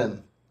that.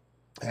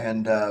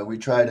 And we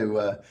try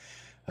to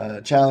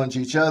challenge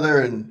each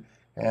other and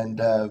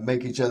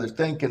make each other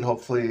think, and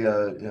hopefully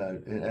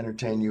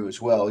entertain you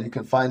as well. You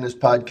can find this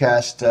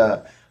podcast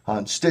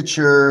on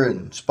Stitcher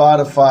and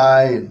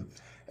Spotify and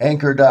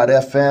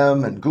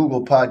Anchor.fm and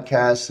Google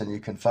Podcasts, and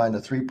you can find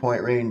the 3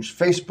 Point Range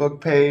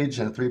Facebook page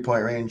and a 3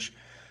 Point Range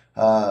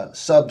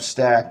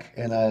Substack,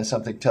 and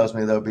something tells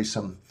me there'll be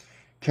some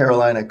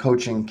Carolina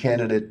coaching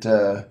candidate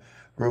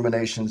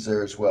ruminations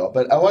there as well.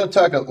 But I want to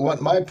talk,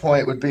 what my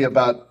point would be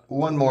about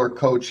one more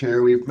coach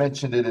here. We've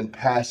mentioned it in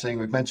passing.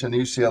 We've mentioned the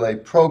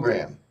UCLA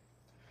program,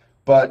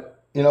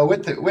 but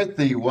with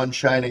the one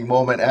shining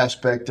moment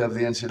aspect of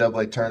the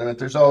NCAA tournament,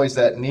 there's always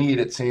that need,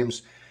 it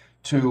seems,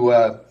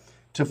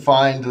 to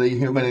find the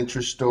human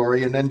interest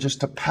story and then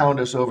just to pound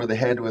us over the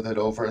head with it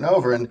over and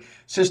over. And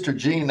Sister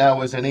Jean, that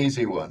was an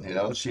easy one.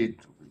 She,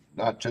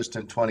 not just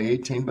in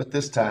 2018, but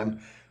this time,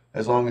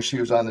 as long as she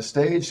was on the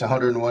stage,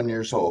 101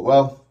 years old.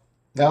 Well,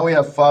 now we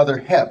have Father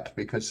Hep,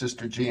 because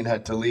Sister Jean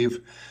had to leave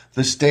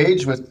the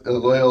stage with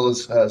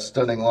Loyola's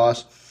stunning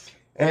loss.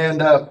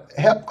 And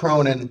Hep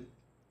Cronin,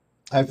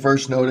 I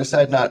first noticed,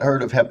 I'd not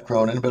heard of Hep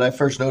Cronin, but I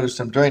first noticed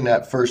him during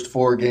that first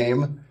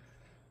 4-game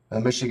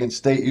Michigan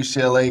State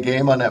UCLA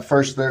game on that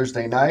first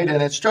Thursday night.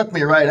 And it struck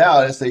me right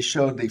out as they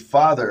showed the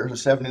father, the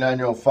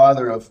 79-year-old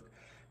father of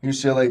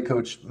UCLA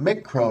coach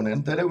Mick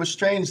Cronin, that it was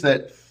strange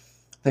that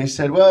they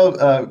said, well,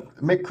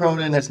 Mick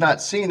Cronin has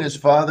not seen his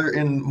father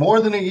in more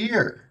than a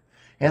year.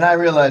 And I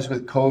realized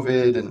with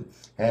COVID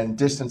and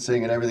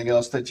distancing and everything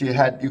else that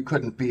you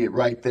couldn't be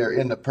right there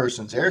in the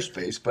person's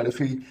airspace. But if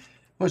he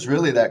was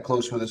really that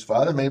close with his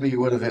father, maybe he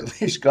would have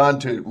at least gone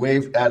to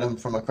wave at him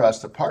from across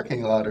the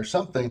parking lot or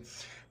something.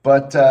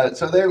 But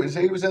so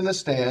he was in the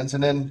stands,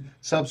 and then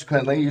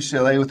subsequently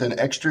UCLA with an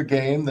extra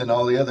game than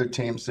all the other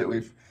teams that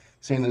we've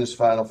seen in this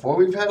Final Four.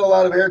 We've had a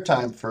lot of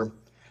airtime for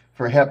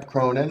Hep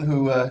Cronin,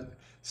 who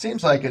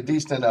seems like a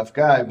decent enough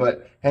guy.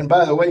 And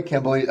by the way,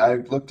 Kimberly, I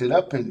looked it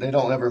up, and they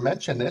don't ever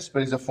mention this,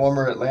 but he's a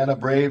former Atlanta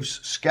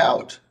Braves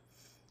scout.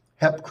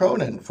 Hep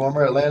Cronin,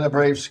 former Atlanta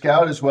Braves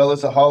scout, as well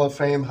as a Hall of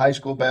Fame high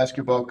school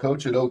basketball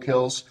coach at Oak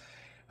Hills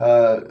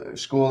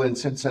School in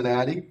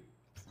Cincinnati.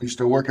 Used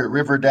to work at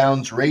River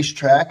Downs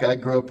Racetrack. I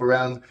grew up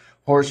around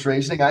horse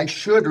racing. I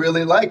should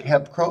really like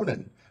Hep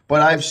Cronin,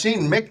 but I've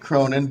seen Mick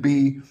Cronin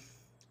be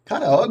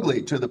kind of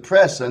ugly to the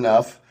press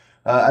enough.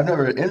 I've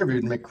never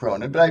interviewed Mick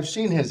Cronin, but I've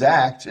seen his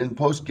act in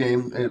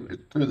post-game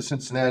through the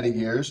Cincinnati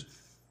years.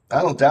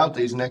 I don't doubt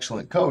that he's an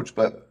excellent coach,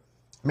 but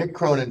Mick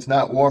Cronin's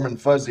not warm and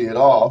fuzzy at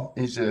all.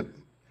 He's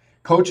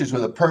coaches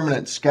with a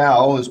permanent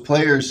scowl. His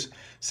players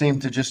seem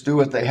to just do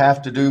what they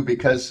have to do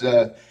because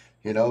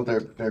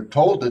they're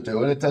told to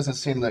do it. It doesn't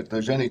seem like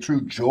there's any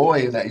true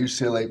joy in that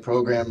UCLA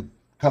program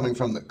coming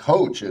from the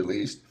coach, at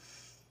least.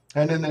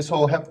 And then this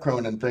whole Hep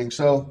Cronin thing.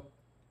 So,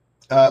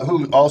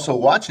 who also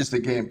watches the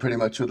game pretty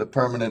much with a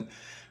permanent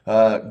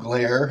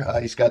glare.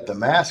 He's got the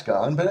mask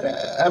on, but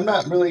I'm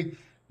not really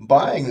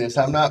buying this.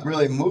 I'm not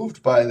really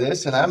moved by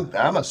this, and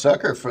I'm a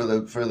sucker for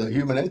the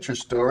human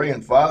interest story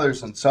and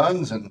fathers and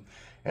sons and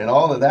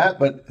all of that.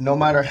 But no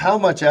matter how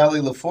much Allie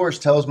LaForce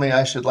tells me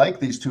I should like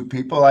these two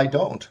people, I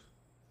don't.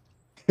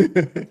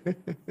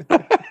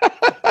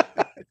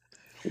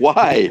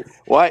 Why?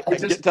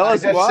 Tell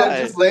us why.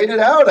 I just laid it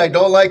out. I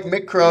don't like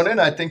Mick Cronin.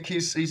 I think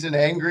he's an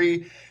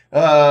angry,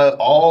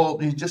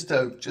 he's just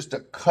a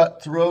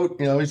cutthroat.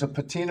 He's a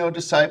Pitino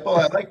disciple.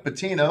 I like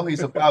Pitino.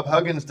 He's a Bob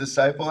Huggins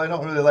disciple. I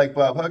don't really like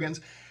Bob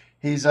Huggins.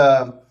 He's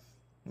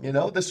he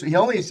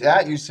only is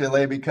at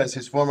UCLA because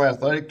his former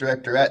athletic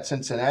director at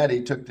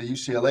Cincinnati took the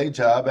UCLA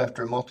job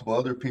after multiple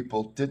other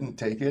people didn't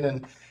take it,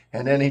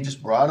 and then he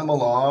just brought him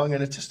along,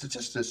 and it's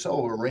just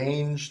so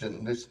arranged,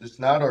 and it's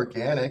not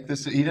organic.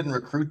 He didn't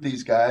recruit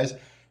these guys.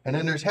 And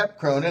then there's Hep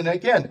Cronin.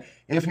 Again,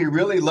 if he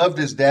really loved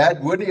his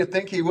dad, wouldn't you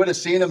think he would have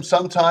seen him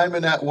sometime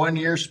in that 1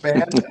 year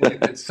span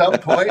at some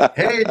point?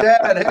 Hey,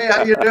 Dad, hey,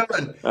 how you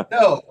doing?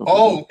 No.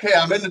 Oh, okay,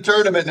 I'm in the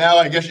tournament now.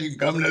 I guess you can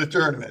come to the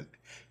tournament.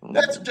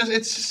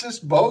 It's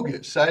just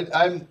bogus.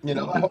 I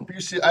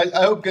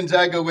hope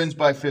Gonzaga wins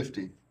by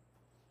 50.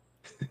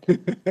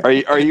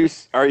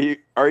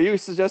 Are you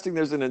suggesting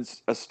there's an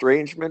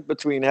estrangement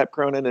between Hep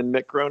Cronin and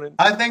Mick Cronin?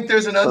 I think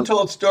there's an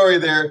untold story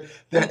there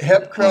that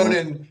Hep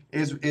Cronin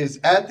is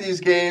at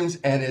these games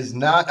and is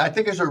not. I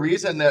think there's a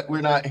reason that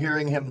we're not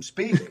hearing him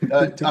speak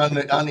on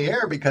the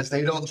air, because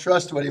they don't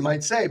trust what he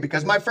might say.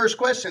 Because my first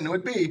question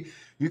would be,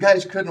 you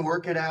guys couldn't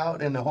work it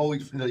out in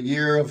the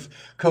year of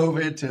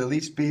COVID to at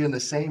least be in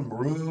the same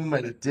room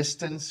at a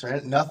distance,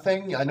 right?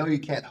 Nothing. I know you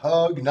can't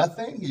hug.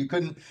 Nothing. You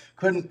couldn't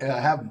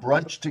have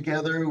brunch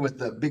together with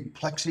the big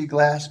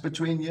plexiglass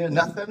between you.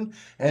 Nothing.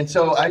 And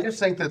so I just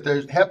think that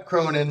there's Hep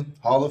Cronin,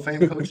 Hall of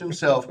Fame coach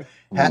himself.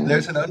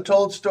 There's an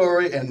untold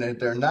story, and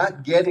they're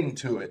not getting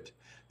to it.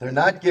 They're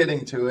not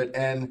getting to it,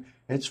 and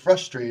it's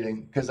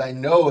frustrating because I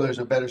know there's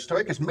a better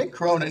story, because Mick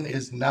Cronin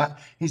is not,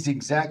 he's the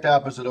exact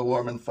opposite of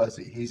warm and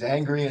fuzzy. He's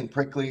angry and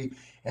prickly,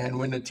 and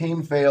when the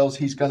team fails,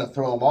 he's going to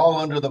throw them all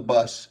under the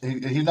bus.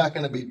 He's not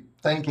going to be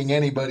thanking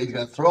anybody. He's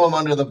going to throw them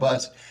under the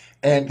bus,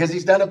 and because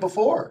he's done it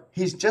before.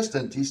 He's just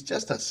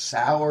a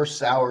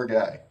sour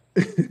guy.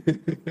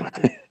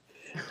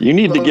 You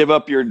need to give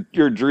up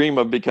your dream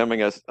of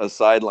becoming a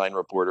sideline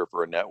reporter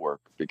for a network,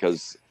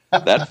 because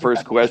that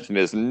first question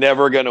is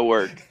never going to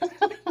work.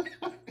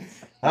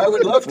 I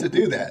would love to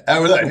do that. I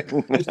would like,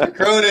 Mr.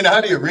 Cronin,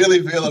 how do you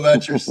really feel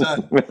about your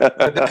son?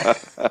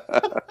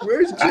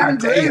 Where's Jim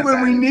Gray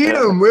when we need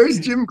him? Where's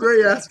Jim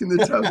Gray asking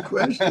the tough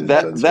questions?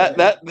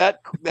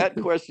 That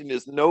question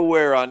is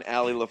nowhere on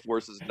Allie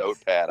LaForce's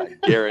notepad. I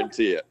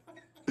guarantee it.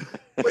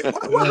 Wait, how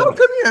come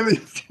you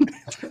haven't?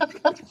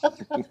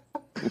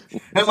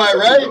 Am I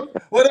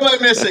right? What am I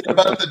missing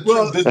about the?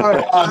 Well, the all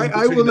right, bond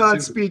I between will the not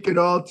two? speak at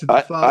all to the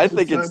I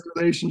think father-son it's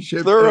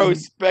relationship. thorough and,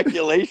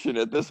 speculation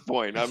at this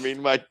point. I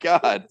mean, my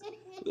God,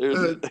 there's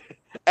uh,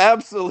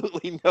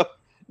 absolutely no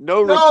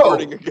No.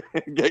 reporting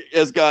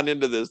has gone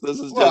into this. This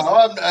is just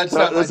Well, that's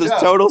not my this is job.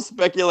 total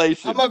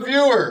speculation. I'm a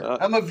viewer. Uh,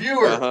 I'm a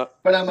viewer, uh-huh.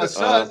 but I'm a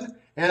son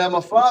and I'm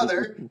a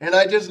father, and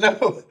I just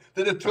know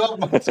that if 12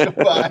 months go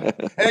by,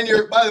 and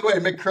by the way,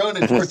 Mick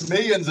Cronin's worth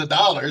millions of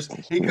dollars.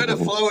 He could have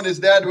flown his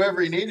dad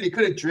wherever he needed. He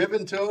could have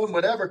driven to him,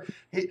 whatever.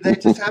 They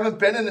just haven't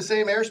been in the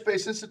same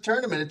airspace since the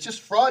tournament. It's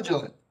just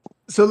fraudulent.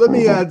 So let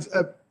me add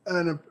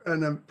on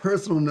a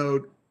personal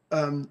note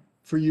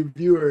for you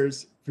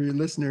viewers, for your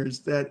listeners,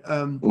 that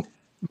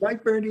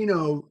Mike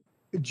Berardino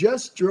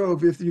just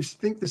drove. If you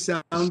think the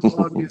sound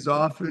quality is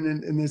off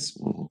in this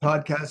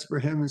podcast for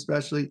him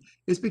especially,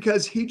 it's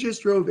because he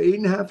just drove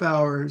 8.5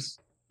 hours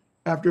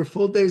after a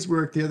full day's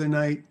work the other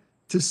night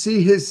to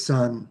see his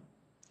son.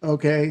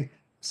 Okay.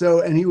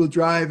 So, and he will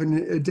drive in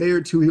a day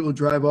or two, he will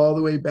drive all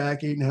the way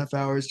back 8.5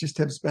 hours just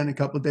to have spent a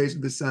couple of days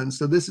with his son.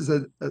 So this is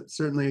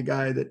certainly a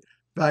guy that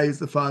values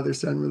the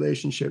father-son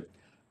relationship.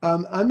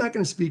 I'm not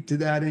going to speak to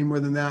that any more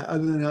than that,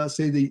 other than I'll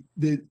say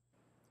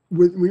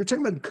when you're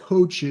talking about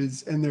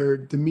coaches and their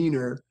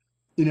demeanor,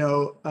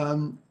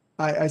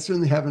 I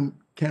certainly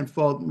can't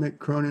fault Mick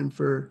Cronin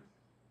for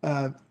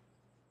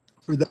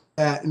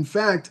that. In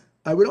fact,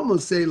 I would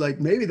almost say like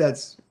maybe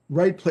that's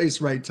right place,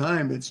 right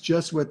time. It's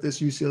just what this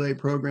UCLA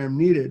program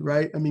needed,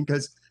 right? I mean,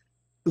 because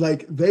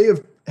like they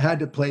have had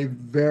to play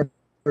very,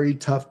 very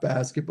tough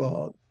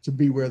basketball to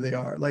be where they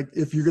are. Like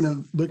if you're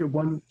going to look at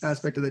one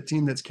aspect of the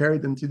team that's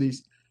carried them to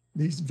these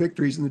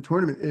victories in the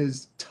tournament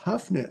is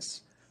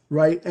toughness,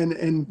 right?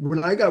 And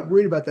when I got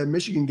worried about that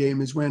Michigan game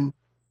is when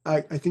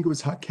I think it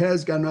was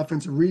Jaquez got an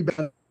offensive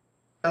rebound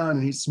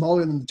and he's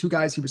smaller than the two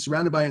guys he was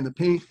surrounded by in the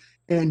paint.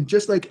 And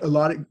just like a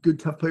lot of good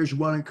tough players you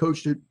want a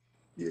coach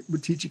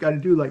would teach you got to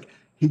do, like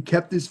he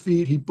kept his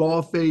feet, he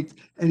ball faked,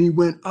 and he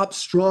went up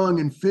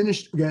strong and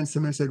finished against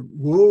him. I said,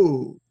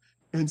 whoa.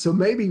 And so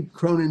maybe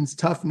Cronin's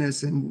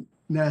toughness and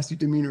nasty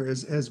demeanor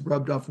has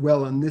rubbed off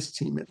well on this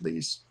team, at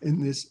least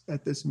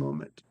at this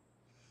moment.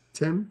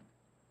 Tim?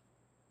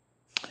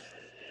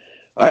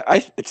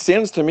 It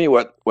seems to me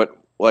what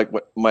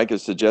Mike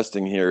is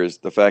suggesting here is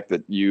the fact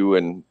that you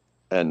and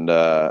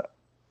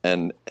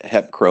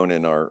Hep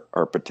Cronin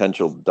are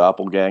potential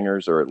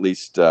doppelgangers, or at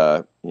least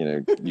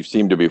you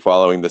seem to be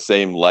following the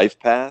same life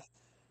path,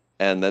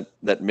 and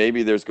that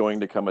maybe there's going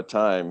to come a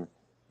time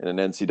in an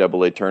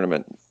NCAA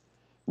tournament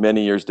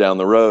many years down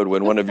the road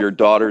when one of your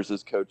daughters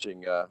is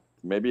coaching,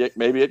 maybe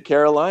at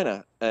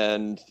Carolina,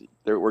 and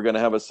we're going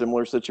to have a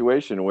similar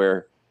situation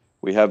where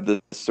we have this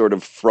sort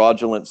of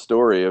fraudulent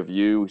story of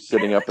you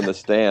sitting up in the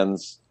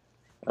stands,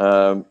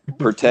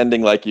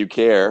 pretending like you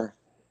care,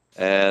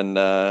 and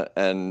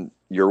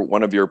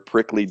one of your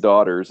prickly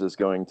daughters is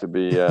going to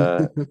be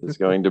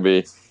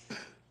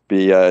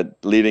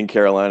leading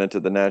Carolina to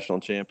the national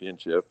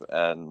championship.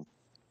 And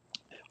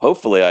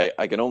hopefully,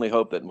 I can only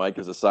hope that Mike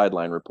is a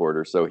sideline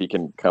reporter so he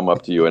can come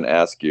up to you and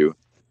ask you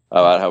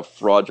about how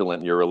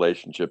fraudulent your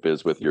relationship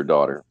is with your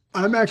daughter.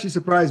 I'm actually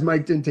surprised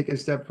Mike didn't take it a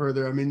step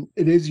further. I mean,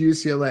 it is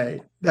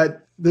UCLA.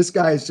 That this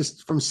guy is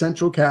just from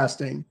Central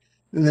Casting.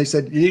 And they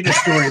said, you need a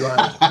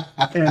storyline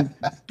and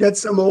get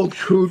some old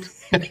coot,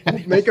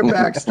 make a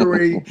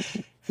backstory.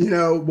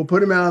 We'll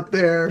put him out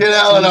there. Get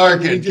Alan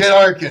Arkin. Get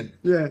Arkin.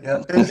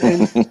 Yeah.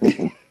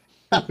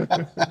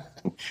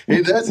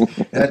 Hey,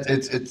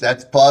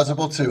 that's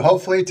plausible too.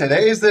 Hopefully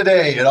today's the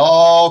day it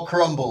all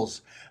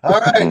crumbles.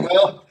 All right.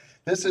 Well,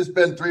 this has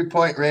been 3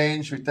 Point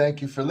Range. We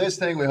thank you for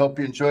listening. We hope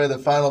you enjoy the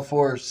Final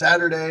Four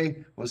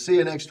Saturday. We'll see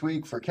you next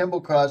week. For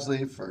Kimball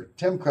Crosley, for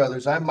Tim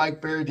Crothers, I'm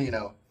Mike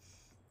Berardino.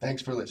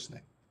 Thanks for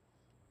listening.